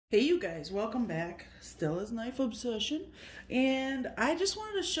Hey you guys, welcome back. Stella's Knife Obsession. And I just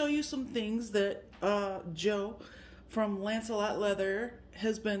wanted to show you some things that Joe from Lancelot Leather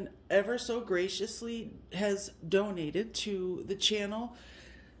has been ever so graciously has donated to the channel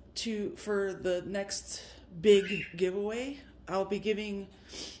for the next big giveaway. I'll be giving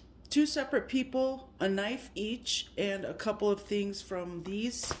two separate people a knife each and a couple of things from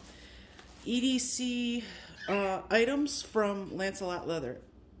these EDC items from Lancelot Leather.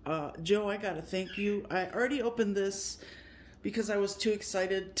 Joe, I gotta thank you. I already opened this because I was too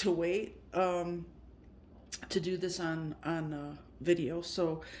excited to wait to do this on video.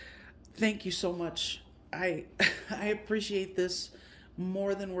 So thank you so much. I I appreciate this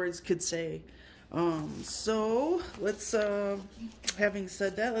more than words could say. So let's having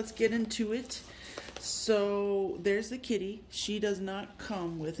said that, let's get into it. So there's the kitty. She does not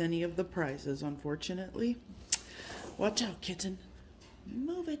come with any of the prizes, unfortunately. Watch out, kitten.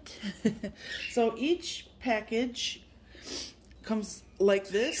 Move it. So each package comes like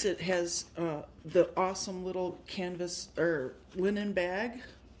this. It has the awesome little canvas or linen bag.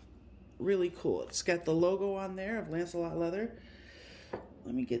 Really cool. It's got the logo on there of Lancelot Leather.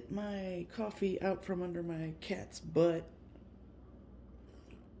 Let me get my coffee out from under my cat's butt.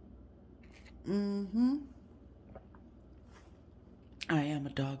 I am a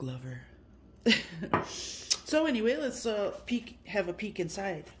dog lover. So anyway, let's have a peek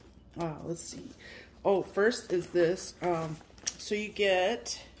inside. Let's see. Oh, first is this. So you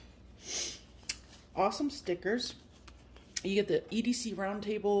get awesome stickers. You get the EDC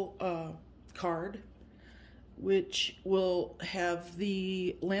Roundtable card, which will have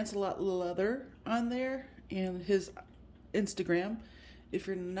the Lancelot Leather on there and his Instagram. If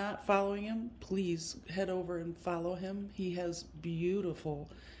you're not following him, please head over and follow him. He has beautiful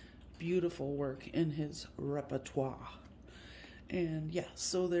work in his repertoire. And yeah,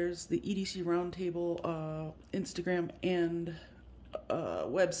 so there's the EDC Roundtable Instagram and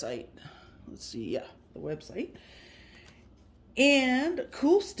website. Let's see, yeah, the website. And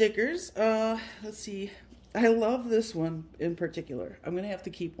cool stickers. Let's see. I love this one in particular. I'm gonna have to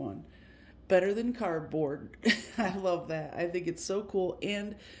keep one. Better than cardboard. I love that. I think it's so cool.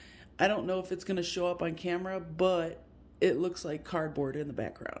 And I don't know if it's gonna show up on camera, but it looks like cardboard in the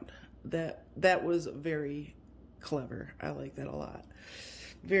background. That was very clever. I like that a lot.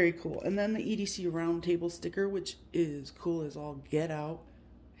 Very cool. And then the EDC Roundtable sticker, which is cool as all get out,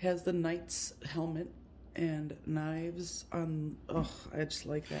 has the knight's helmet and knives on. Oh, I just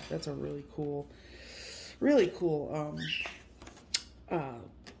like that. That's a really cool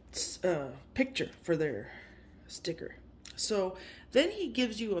picture for their sticker. So then he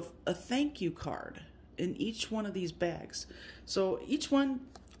gives you a thank you card in each one of these bags. So each one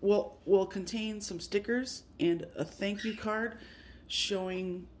will contain some stickers and a thank you card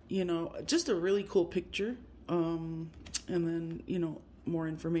showing, you know, just a really cool picture. And then, you know, more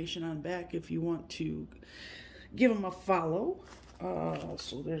information on back if you want to give them a follow.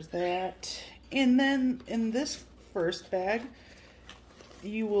 So there's that. And then in this first bag,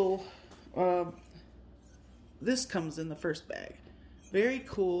 you will, this comes in the first bag. Very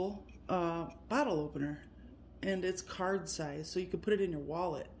cool bottle opener. And it's card size, so you could put it in your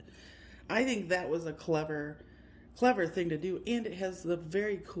wallet. I think that was a clever thing to do. And it has the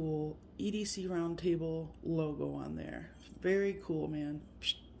very cool EDC Roundtable logo on there. Very cool, man.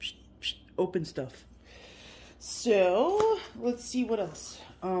 Psh, psh, psh, open stuff. So let's see what else.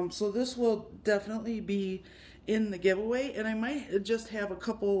 So this will definitely be in the giveaway, and I might just have a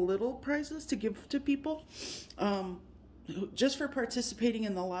couple little prizes to give to people, just for participating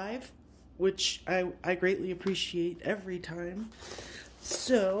in the live, which I greatly appreciate every time.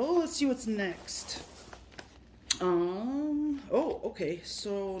 So let's see what's next. Oh, okay.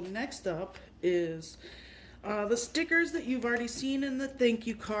 So next up is the stickers that you've already seen in the thank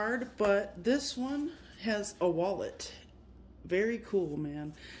you card, but this one has a wallet. Very cool,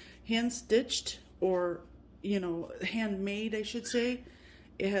 man. Hand stitched, or you know, handmade, I should say.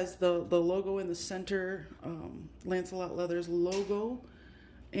 It has the logo in the center, Lancelot Leather's logo,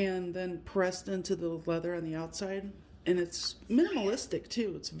 and then pressed into the leather on the outside. And it's minimalistic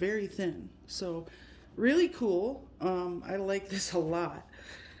too. It's very thin. So really cool. I like this a lot.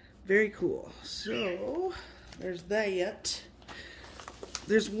 Very cool. So there's that.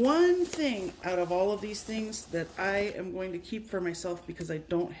 There's one thing out of all of these things that I am going to keep for myself because I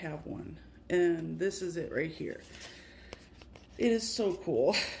don't have one. And this is it right here. It is so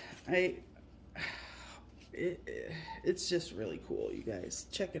cool. It's just really cool, you guys.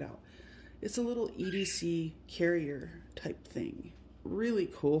 Check it out. It's a little EDC carrier type thing. Really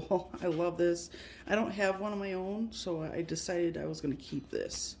cool. I love this. I don't have one of my own, so I decided I was going to keep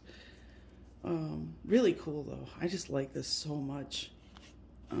this. Really cool though. I just like this so much.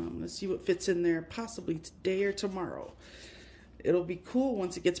 Let's see what fits in there, possibly today or tomorrow. It'll be cool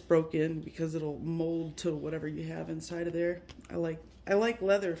once it gets broken because it'll mold to whatever you have inside of there. I like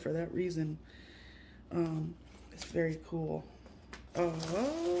leather for that reason. It's very cool.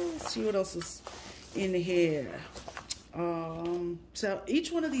 Let's see what else is in here. So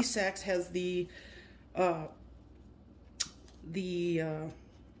each one of these sacks has the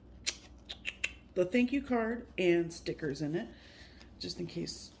thank you card and stickers in it, just in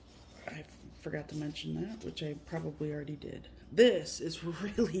case I forgot to mention that, which I probably already did. This is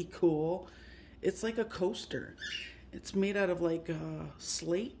really cool. It's like a coaster. It's made out of like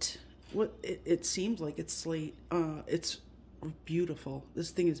slate. What it seems like it's slate. It's beautiful.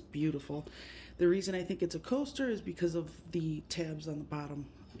 This thing is beautiful. The reason I think it's a coaster is because of the tabs on the bottom.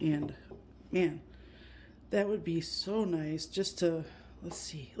 And man, that would be so nice just to, let's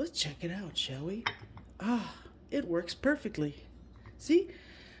see, let's check it out, shall we? Ah, it works perfectly. See,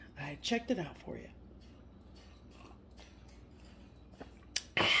 I checked it out for you.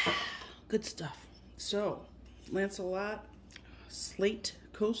 Good stuff. So, Lancelot slate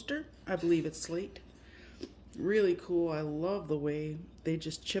coaster. I believe it's slate. Really cool. I love the way they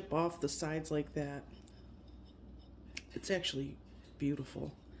just chip off the sides like that. It's actually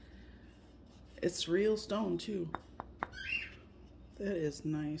beautiful. It's real stone too. That is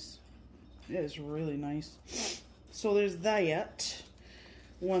nice. That is really nice. So there's that.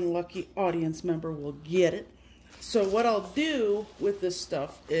 One lucky audience member will get it. So what I'll do with this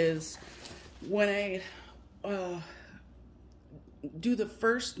stuff is when I do the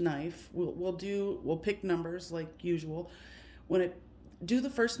first knife, we'll pick numbers like usual. When I do the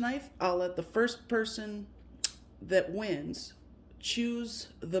first knife, I'll let the first person that wins choose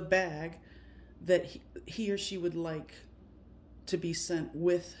the bag that he or she would like to be sent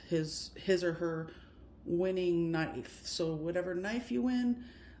with his or her winning knife. So whatever knife you win,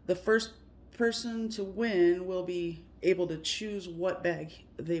 the first person to win will be able to choose what bag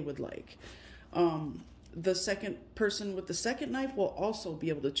they would like. The second person with the second knife will also be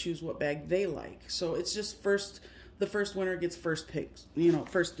able to choose what bag they like. So it's just the first winner gets first picks,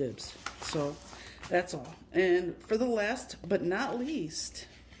 first dibs. So that's all. And for the last but not least,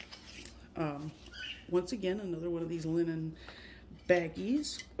 once again, another one of these linen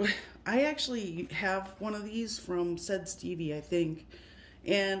baggies. I actually have one of these from Said Stevie, I think.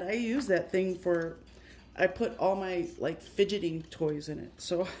 And I use that thing I put all my like fidgeting toys in it.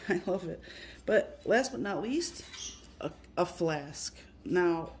 So I love it. But last but not least, a flask.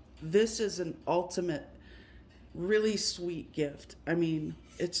 Now, this is an ultimate, really sweet gift. I mean,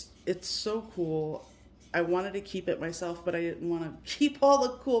 it's so cool. I wanted to keep it myself, but I didn't want to keep all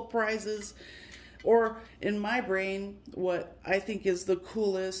the cool prizes. Or in my brain, what I think is the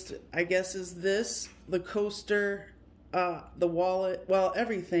coolest, I guess, is this, the coaster, the wallet, well,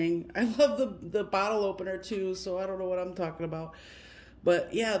 everything. I love the bottle opener too, so I don't know what I'm talking about.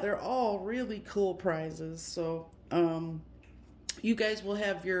 But yeah, they're all really cool prizes. So you guys will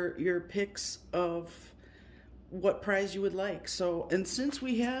have your picks of what prize you would like. So, and since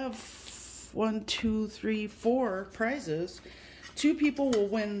we have 1, 2, 3, 4 prizes, 2 people will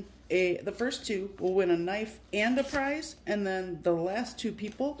win the first 2 will win a knife and a prize, and then the last 2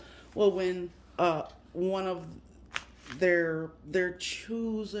 people will win one of their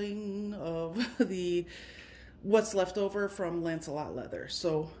choosing of what's left over from Lancelot Leather.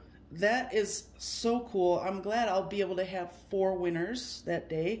 So that is so cool. I'm glad I'll be able to have 4 winners that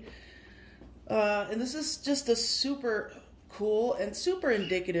day. And this is just a super cool and super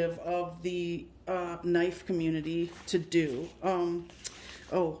indicative of the knife community to do.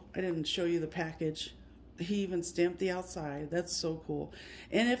 Oh, I didn't show you the package. He even stamped the outside. That's so cool.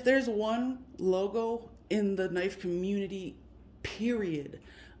 And if there's one logo in the knife community, period,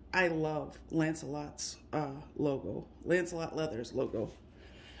 I love Lancelot's logo. Lancelot Leather's logo.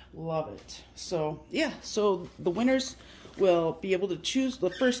 Love it. So, yeah. So the winners will be able to choose. The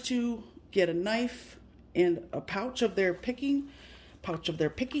first 2 get a knife and a pouch of their picking.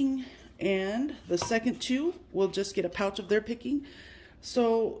 And the second 2 will just get a pouch of their picking.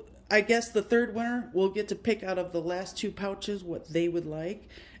 So I guess the third winner will get to pick out of the last 2 pouches what they would like.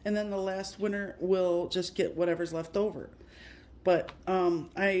 And then the last winner will just get whatever's left over. But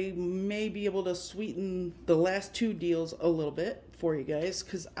I may be able to sweeten the last 2 deals a little bit for you guys,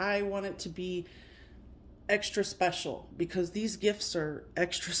 because I want it to be extra special, because these gifts are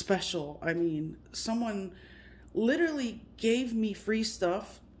extra special. I mean, someone literally gave me free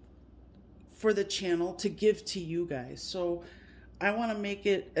stuff for the channel to give to you guys. So I want to make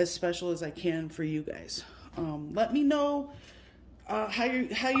it as special as I can for you guys. Let me know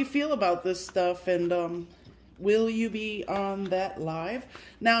how you feel about this stuff, and will you be on that live?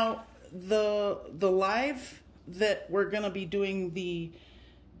 Now, the live that we're gonna be doing the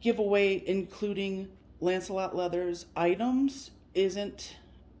giveaway, including Lancelot Leather's items, isn't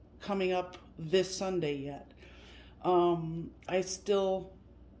coming up this Sunday yet.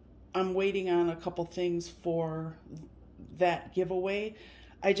 I'm waiting on a couple things for that giveaway.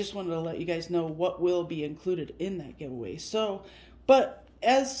 I just wanted to let you guys know what will be included in that giveaway. So, but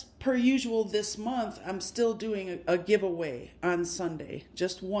as per usual this month, I'm still doing a giveaway on Sunday.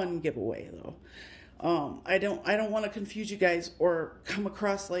 Just one giveaway though. I don't want to confuse you guys or come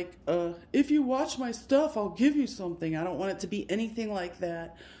across like, if you watch my stuff, I'll give you something. I don't want it to be anything like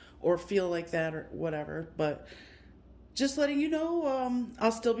that or feel like that or whatever. But just letting you know,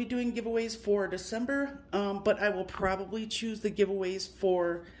 I'll still be doing giveaways for December, but I will probably choose the giveaways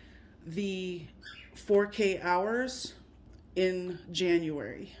for the 4K hours in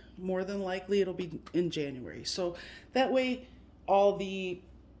January. More than likely, it'll be in January. So that way, all the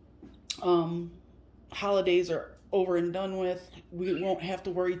holidays are over and done with. We won't have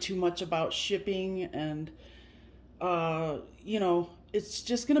to worry too much about shipping, and you know, it's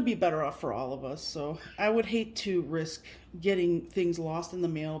just going to be better off for all of us. So I would hate to risk getting things lost in the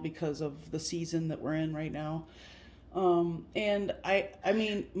mail because of the season that we're in right now. And I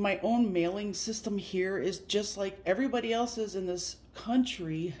mean, my own mailing system here is just like everybody else's in this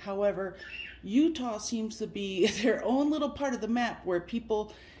country. However, Utah seems to be their own little part of the map where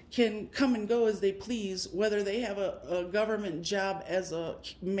people can come and go as they please, whether they have a government job as a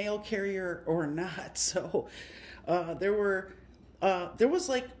mail carrier or not. So there was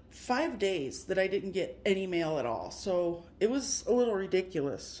like 5 days that I didn't get any mail at all. So it was a little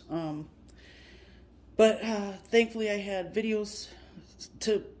ridiculous. But thankfully I had videos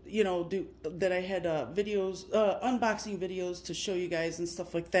to, you know, do that. I had videos, unboxing videos to show you guys and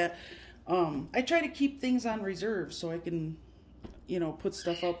stuff like that. I try to keep things on reserve so I can, you know, put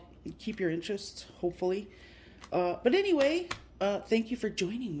stuff up and keep your interest, hopefully. But anyway, thank you for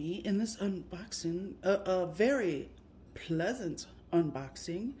joining me in this unboxing, a very pleasant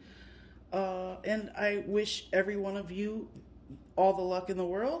unboxing, and I wish every one of you all the luck in the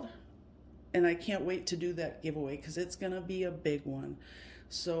world, and I can't wait to do that giveaway because it's gonna be a big one.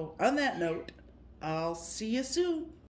 So on that note, I'll see you soon.